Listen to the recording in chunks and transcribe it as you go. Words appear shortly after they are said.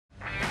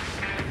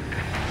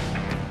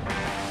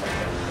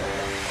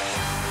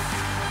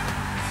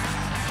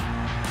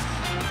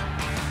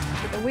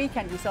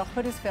weekend, we saw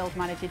Huddersfield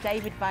manager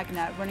David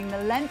Wagner running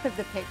the length of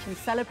the pitch and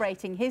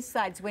celebrating his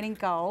side's winning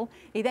goal.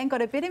 He then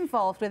got a bit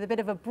involved with a bit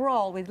of a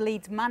brawl with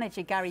Leeds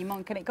manager Garry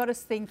Monk, and it got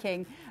us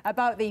thinking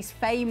about these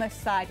famous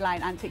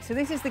sideline antics. So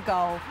this is the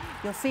goal.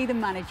 You'll see the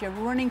manager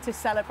running to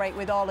celebrate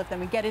with all of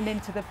them and getting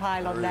into the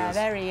pylon there.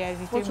 There he is.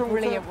 He's doing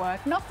brilliant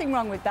work. Nothing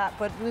wrong with that,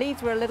 but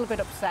Leeds were a little bit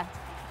upset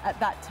at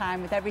that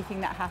time with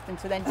everything that happened.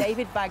 So then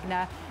David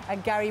Wagner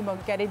and Garry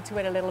Monk get into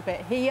it a little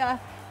bit here.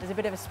 There's a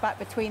bit of a spat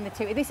between the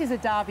two. This is a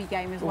derby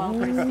game as well,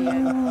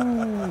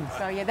 Christian.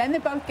 So yeah, then they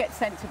both get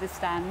sent to the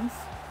stands.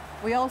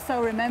 We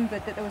also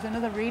remembered that there was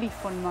another really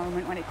fun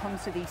moment when it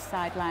comes to these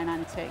sideline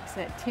antics.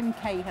 Tim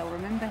Cahill,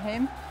 remember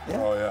him?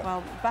 Yeah. Oh yeah.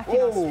 Well, back in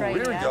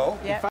Australia. Here we go.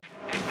 Yeah.